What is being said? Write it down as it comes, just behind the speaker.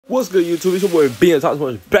What's good, YouTube? It's your boy B and Talk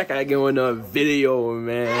so much back again with another video,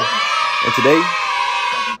 man. And today,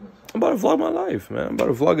 I'm about to vlog my life, man. I'm about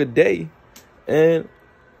to vlog a day and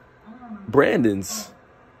Brandon's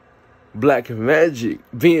Black Magic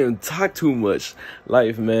being talk too much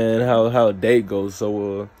life, man. How a day goes.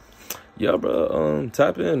 So yeah, bro.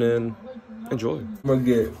 Tap in and enjoy.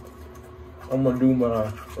 I'm gonna do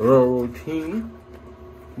my little routine,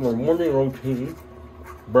 my morning routine.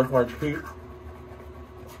 Brush my teeth,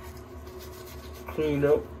 clean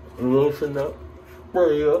up, loosen up,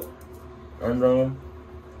 spray up, and go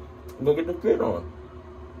get the fit on.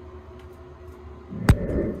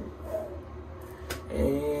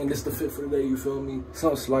 And this the fit for the day, you feel me?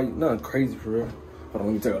 Sounds like nothing crazy for real. Hold on,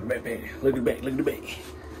 let me take out the back, man. Look at the back, look at the back.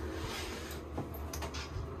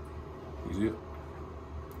 You see it?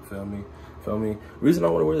 Feel me? Feel me? Reason I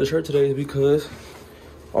want to wear the shirt today is because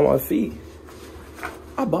on my feet,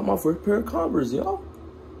 I bought my first pair of Converse, y'all.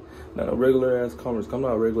 Not a regular ass Converse. I'm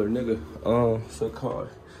not a regular nigga. So called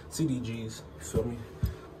CDGs. You feel me?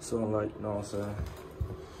 So like, you know what I'm saying?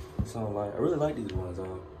 So like, I really like these ones.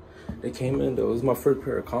 They came in though. It was my first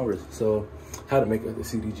pair of Converse, so I had to make it the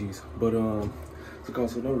CDGs. But so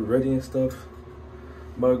now we're ready and stuff.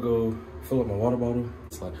 I'm about to go fill up my water bottle.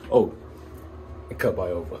 It's like, oh, and cut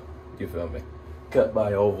by over. You feel me? Cut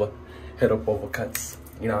by over. Head up over cuts.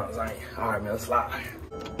 You know what I'm saying? All right, man, let's slide.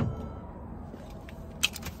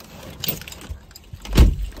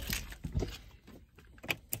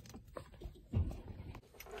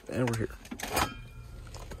 And we're here.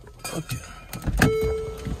 Okay.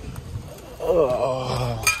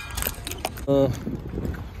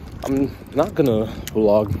 I'm not gonna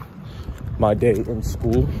vlog my day in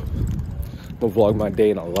school, but vlog my day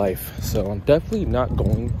in a life. So I'm definitely not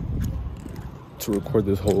going to record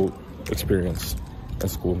this whole experience at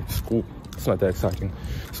school. It's not that exciting.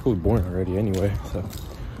 School's boring already anyway. So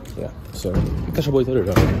yeah. So I'll catch you boys later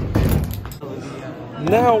though.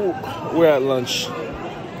 Now we're at lunch.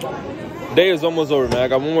 Day is almost over, man. I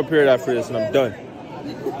got one more period after this and I'm done.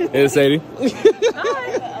 Hey, Sadie.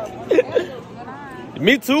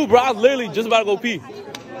 Me too, bro. I was literally just about to go pee.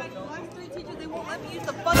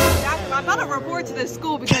 I'm about to report to this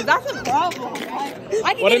school because that's a problem.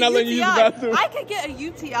 Why didn't I let you use the bathroom? I could get a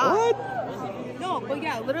UTI. What? No, but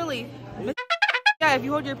yeah, literally. Yeah, if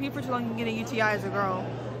you hold your pee for too long, you can get a UTI as a girl.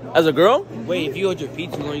 As a girl? Wait, if you hold your pee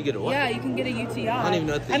too long, you get a what? Yeah, you can get a UTI. I don't even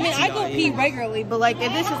know what the I mean, UTI I go pee regularly, but like,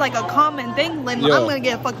 if this is like a common thing, then Yeah. I'm gonna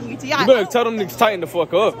get a fucking UTI. You better tell them to tighten the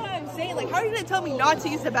fuck up. That's what I'm saying. Like, how are you gonna tell me not to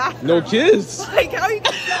use the bathroom? No kids. Like, how are you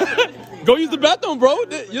gonna Go use the bathroom, bro.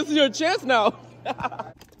 This is your chance now.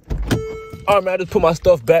 All right, man, I just put my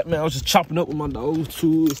stuff back, man. I was just chopping up with my dogs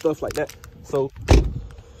too and stuff like that. So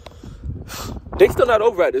they still not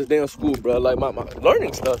over at this damn school, bro. Like my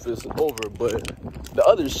learning stuff is over, but the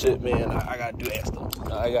other shit, man, I gotta do that stuff. I'm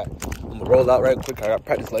gonna roll out right quick. I got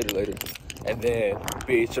practice later, and then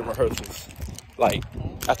BHM rehearsals, like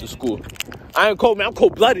after school. I ain't cold, man. I'm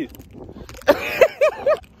cold-blooded.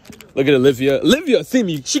 Look at Olivia. Olivia see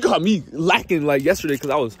me. She caught me lacking like yesterday because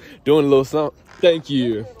I was doing a little something. Thank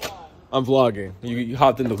you. I'm vlogging. You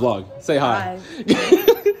hopped in the vlog. Say hi.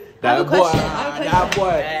 That boy.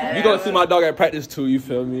 You gonna see my dog at practice too, you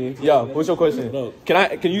feel me? Yeah, what's your question? No.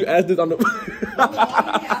 Can you ask this on the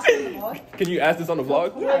Can you ask this on the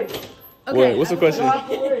vlog? Okay. Wait, what's the question? Let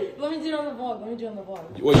me do it on the vlog.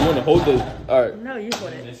 Wait, you wanna hold this? Alright. No, you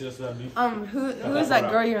hold it. Who is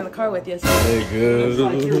that girl you're in the car with yesterday? Hey, good.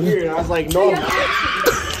 I was like, no.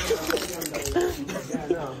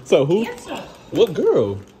 So who? What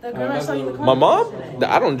girl? The girl I saw you in the car My with mom? yesterday.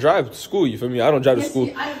 I don't drive to school, you feel me? I don't drive to school.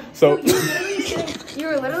 So You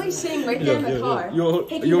were literally sitting right there in the car. You Hey, want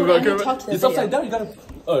people, to I need to talk to this It's upside video. down, you gotta.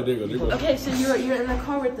 Oh, there you go. Okay, so you're in the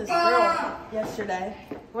car with this girl yesterday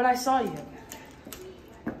when I saw you.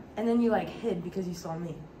 And then you like hid because you saw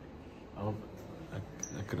me.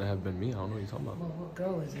 That could have been me. I don't know what you're talking about. Well, what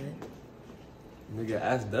girl is it? Nigga,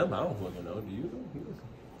 ask them. I don't fucking know. Do you know?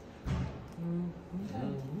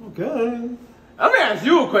 Okay. I'm gonna ask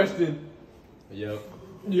you a question. Yep.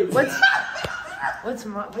 What's your question?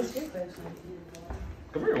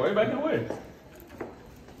 Come here. Why are you backing away?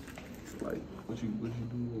 Like, what you do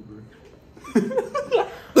over?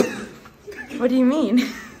 What do you mean? You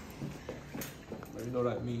know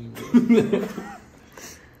what I mean.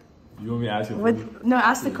 You want me to ask you? What? No,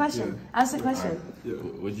 ask the question. Yeah. Ask the question. Yeah.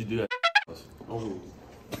 What'd you do? Oh.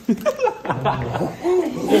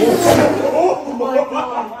 Oh my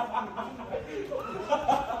god.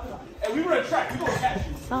 Hey, we were at track. We gonna catch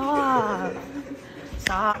you. Stop.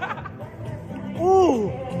 Stop. Ooh.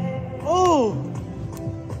 Ooh.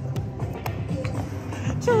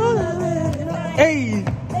 Hey.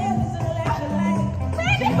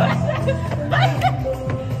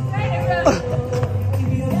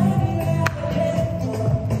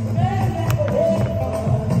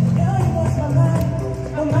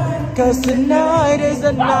 'cause tonight is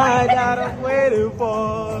the night that I'm waiting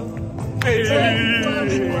for.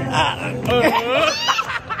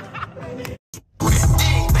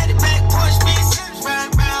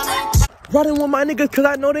 Riding with my niggas cause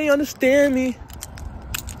I know they understand me.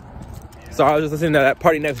 So I was just listening to that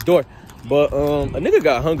party next door. But a nigga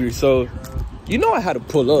got hungry, so you know I had to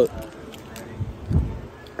pull up.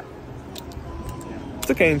 It's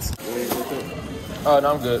a Canes. Oh,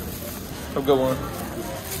 no, I'm good. Have a good one.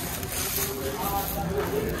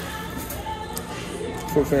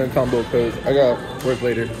 For fan combo cause I got work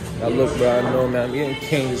later. Now look, bro, I know, man, I'm eating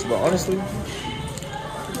Canes, but honestly,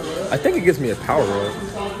 I think it gives me a power up.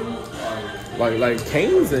 Like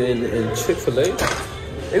Canes and Chick-fil-A,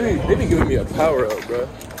 they be giving me a power up, bro.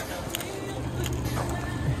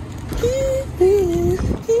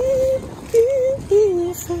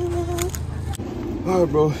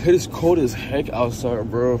 Alright, bro, it is cold as heck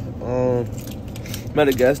outside, bro. I'm at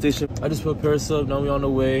a gas station. I just put Paris up. Now we on the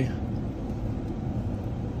way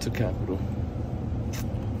to Capital.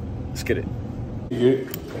 Let's get it. You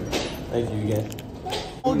good? Thank you again.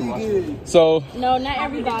 So no, not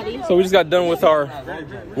everybody. So we just got done with our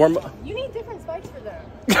warm up. You need different spikes for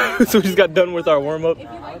that. So we just got done with our warm up.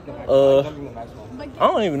 I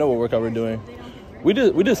don't even know what workout we're doing. We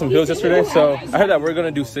did some hills yesterday, so I heard that we're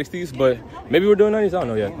gonna do 60s, but maybe we're doing 90s. I don't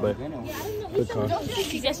know yet, but good time.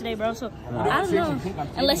 He's yesterday, bro. So I don't know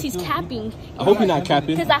unless he's capping. I hope he's not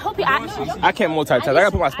capping. Because I hope he. I can't multitask. I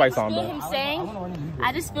gotta put my spikes on, bro.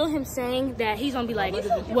 I just feel him saying that he's gonna be like,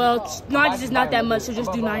 well, 90s is not that much, so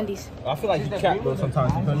just do 90s. I feel like he's cap, bro,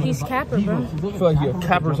 sometimes. He's capper, bro. I feel like he's a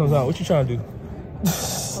capper sometimes. What you trying to do?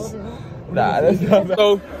 Nah, that's not bad.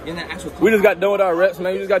 So, we just got done with our reps,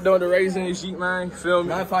 man. We just got done with the raising and sheet, man. You feel me?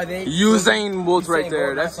 Usain Bolt right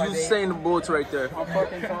there. That's Usain Bolt right there.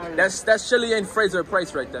 That's Shirley and Fraser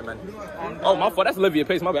Price right there, man. Oh, my fault. That's Olivia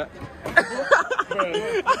Pace. My bad.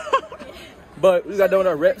 But we got done with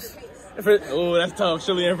our reps. Oh, that's tough.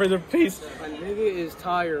 Shirley and Fraser Price. My nigga is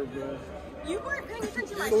tired, bro. You weren't paying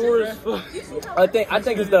attention to my shit. I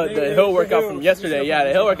think it's the hill workout from yesterday. Yeah,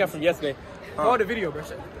 the hill workout from yesterday. Oh, the video, bro.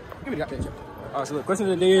 Give me that picture. Alright, so the question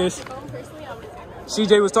of the day is,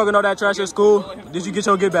 CJ was talking all that trash at school. Did you get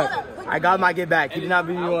your get back? I got my get back. He did not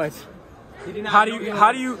beat me once. How do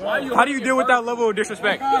you deal with that level of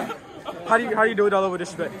disrespect? How do you deal with that level of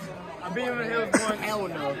disrespect? I beat him in the hills once. Hell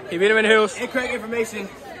no. He beat him in the hills. Incorrect information.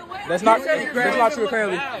 That's not true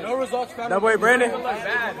apparently. No results found. That boy Brandon.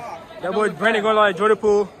 That boy Brandon going like Jordan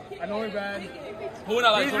Poole. I know he's bad. Who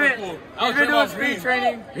not like Jordan Poole? He's been doing speed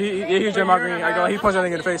training. He's Jeremiah Green. He punched that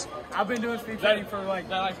thing in the face. I've been doing speed training for like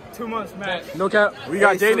 2 months max. No cap. We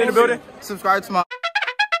got Jaden in the building. Subscribe to my.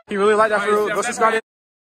 He really like that for real. Go subscribe to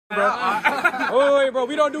bro. Oh, wait, bro.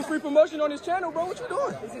 We don't do free promotion on this channel, bro. What you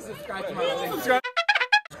doing? Subscribe to my.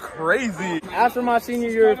 Crazy. After my senior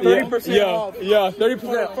year, 30% off. Yeah,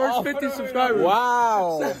 30%. First 50 subscribers.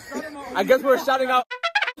 Wow. I guess we're shouting out.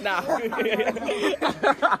 Nah. Hey,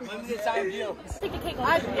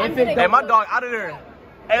 my dog out of there.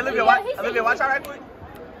 Hey, Olivia, watch out right quick.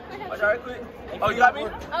 Watch out right quick. Oh, you got me?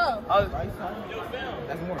 Oh.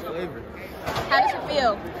 That's more flavor. How does it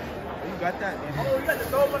feel? You got that, man. Oh, you got the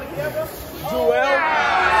throw on the camera?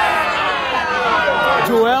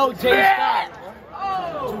 Joel J. Scott.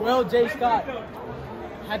 Joel J. Scott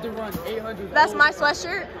had to run 800. That's my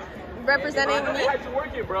sweatshirt representing They me. had you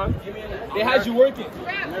working, bro. They had you working.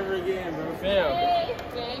 Never again, bro.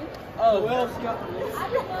 Damn. Oh, Joel Scott.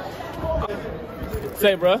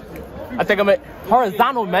 Say, bro. I think I'm at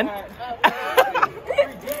horizontal, man.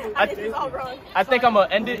 I think I'm gonna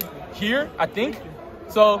end it here, I think.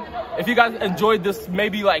 So if you guys enjoyed this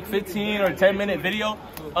maybe like 15 or 10-minute video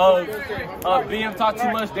of BM Talk Too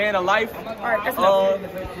Much Day in a Life. Alright, that's enough.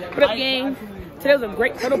 Put up gang. Today was a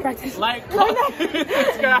great photo practice. Like, Get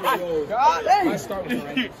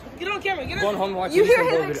on camera. Get on. You hear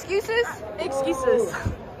his excuses? Excuses.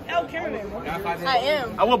 Oh, cameraman. I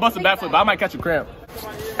am. I will bust a backflip, but I might catch a cramp.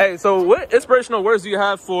 Hey, so what inspirational words do you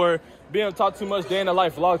have for BM Talk Too Much Day in a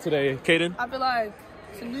Life vlog today, Kaden? I feel like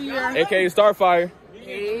it's a new year. AKA Starfire.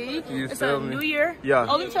 Hey, You it's feel a me? new year. Yeah.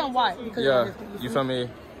 Oh, let me tell them why. Because Yeah, you feel me?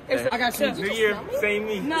 I got you. New Year, same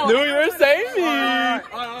me. No. New Year, same me. No.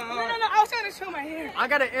 I was trying to show my hair. I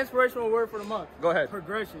got an inspirational word for the month. Go ahead.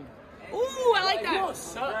 Progression. Ooh, I like that.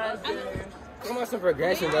 Come on, some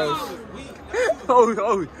progression, though.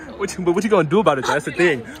 Oh, what you gonna do about it? That's the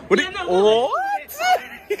thing. What?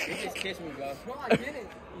 Just kiss me, bro.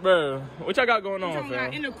 Bro, what y'all got going on, In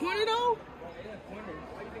fam? the corner though.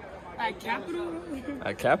 At Capital.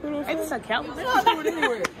 At Capital? Hey, this is a Capital.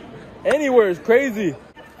 Anywhere is crazy.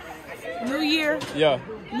 New year. Yeah.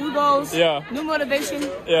 New goals. Yeah. New motivation.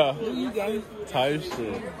 Yeah. New you game. Type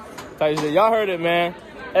shit. Type shit. Y'all heard it, man.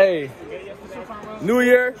 Hey. New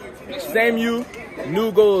year, same you,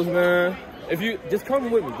 new goals, man. If you just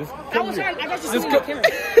come with me, just come here. I got you Just come.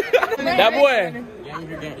 That boy.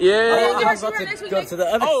 Yeah. I was about to go to the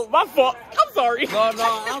other. Oh, my fault. I'm sorry. No,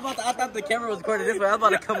 I thought the camera was recorded this way. I was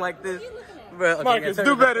about to come like this. Bro, okay, Marcus,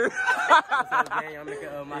 do better.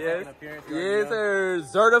 Yes, Yes, sir.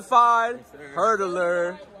 Certified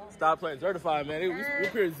hurdler. Stop playing certified, man. We're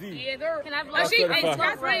pure Z. Yeah, they're. Can I That's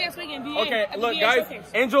certified. Okay, look, guys.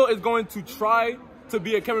 Angel is going to try to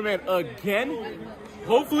be a cameraman again.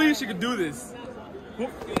 Hopefully, she can do this.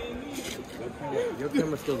 Your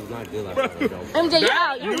camera still is not good like that. MJ, you're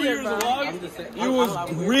out. You're New here, Year's bro. vlog, you was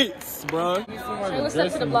grits, bro. Hey, what's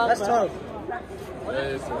up to the vlog, bro?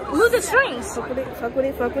 Who's the strings? Fuck with it, fuck with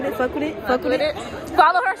it, fuck with it, fuck with it, fuck with it.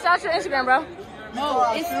 Follow her, shout your Instagram, bro.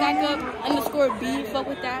 Oh, it's _B. Fuck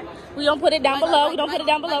with that. We don't put it down below. We don't put it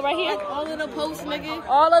down below right here. All of the posts, nigga.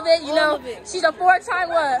 All of it, you All know. of it. She's a 4-time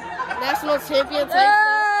what? National champion.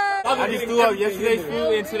 I just threw up yesterday's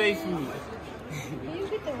food and today's food.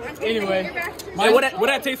 Anyway, hey, what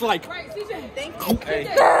that tastes like? Okay.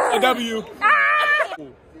 A W.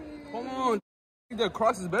 Come on, the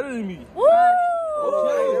cross is better than me. Woo!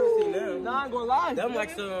 Okay. Nah, I ain't gonna lie. Them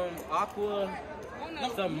like some aqua,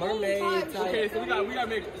 some mermaid type. Okay, so we gotta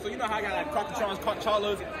make. So you know how I got like Crocs,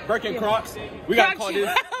 Charlas, Birkin Crocs. We gotta call this.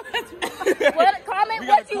 What? Comment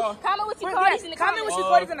what you call these in the comments. Comment what you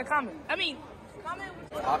call these in the comments. I mean,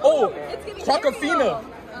 Oh, Crocafina.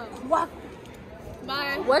 What?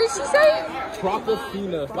 bye. What did she say?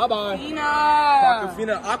 Crocafina. Bye bye. Tina.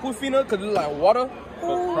 Crocafina, Aquafina, cause it's like water. But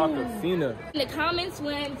Crocafina. In the comments,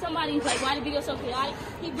 when somebody's like, "Why the video so chaotic?"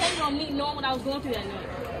 He blamed it on me knowing what I was going through that night.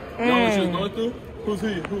 You know what she was going through? Who's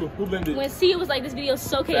he? Who blamed it? When Sia was like, "This video is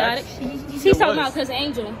so chaotic," she's talking about because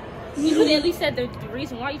Angel. You could at least said the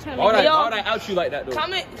reason why you trying to make Why it. would I out you like that though?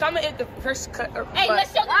 Comment if the first cut. Hey,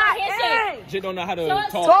 let's show them our handshake. Jit don't know how to So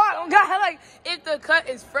it's talk. Talk. God, like if the cut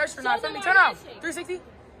is fresh or not. Show them Turn our out. handshake. 360.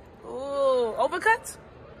 Ooh, overcuts.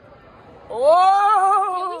 Can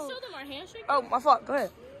Oh. we show them our handshake? Oh, my fault. Go ahead.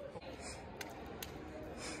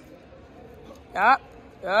 Yeah.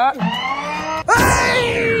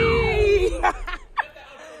 Hey!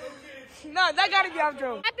 No, that gotta be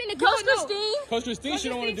outro. I've been to Coach Christine. Coach Christine, she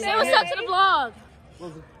don't want to do Say what's up to the vlog. Yo,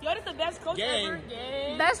 that's the best coach ever.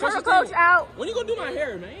 Best hurdle coach out. When you gonna do my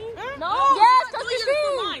hair, man? No. Yes, Coach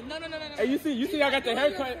Christine. No. Hey, you see, I got the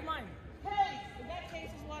haircut. Hey, in that case,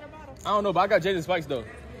 it's water bottle. I don't know, but I got Jaden Spikes though.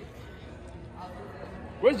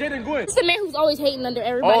 Where's Jaden going? It's the man who's always hating under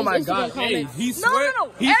everybody's Oh my Instagram God! Hey, comments. he swear.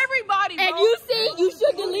 No. Everybody, bro. And you see, you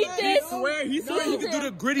should delete this. He swear he can do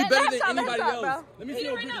the gritty better than anybody else. Let me see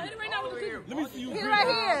your Hit it right now with the camera. Let me see you. He's right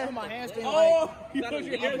here. Put my hands thing Oh, he put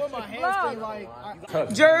your hair. put my hands thing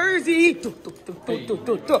like. Jersey.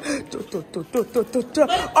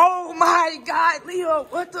 Oh my God, Leo,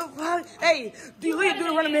 what the fuck? Hey, Leo, do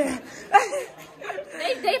the running man.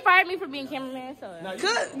 They fired me for being cameraman, so.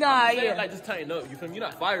 Good. Nah, yeah. Like just tighten up. You feel me? You're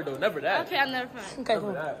not fired though. Never that. Okay, I'm never fired. Okay,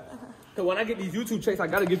 cool. So when I get these YouTube checks, I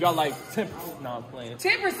gotta give y'all like 10%. Nah, I'm playing.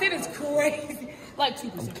 10% is crazy. Like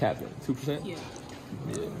 2%. Capping. 2%.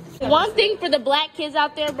 Yeah. One thing for the black kids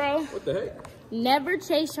out there, bro. What the heck? Never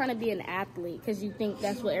chase trying to be an athlete because you think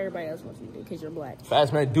that's what everybody else wants you to do because you're black.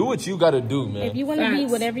 Fast man, do what you gotta do, man. If you want to be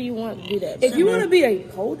whatever you want, do that. If you want to be a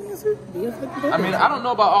pole dancer, be a fucking pole dancer. I mean, I don't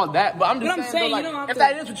know about all that, but I'm just saying, you though, don't have like, if to-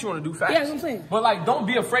 that is what you want to do, fast. Yeah, that's what I'm saying. But like, don't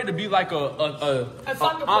be afraid to be like a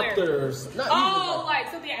soccer player. actor. Oh, like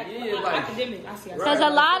something like- academic. I see. Because a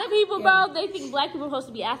lot of people, bro, they think black people are supposed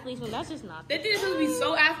to be athletes when that's just not. They think it's supposed to be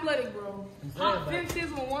so athletic, bro. Hop fences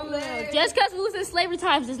with one leg. Just because we was in slavery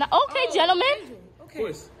times is not. Okay, gentlemen.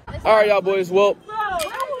 Okay. All right, y'all boys. Well,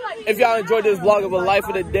 if y'all enjoyed this vlog of a life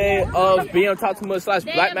of the day of BM Talk Too Much /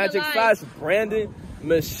 Black Magic / Brandon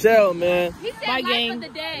Michelle, man. My game.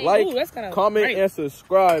 Like, Ooh, that's kinda comment, great. and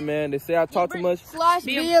subscribe, man. They say I talk too much. /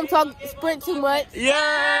 BM talk sprint too much.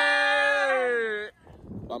 Yeah.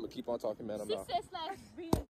 I'm gonna keep on talking, man. I'm out. Success / BM.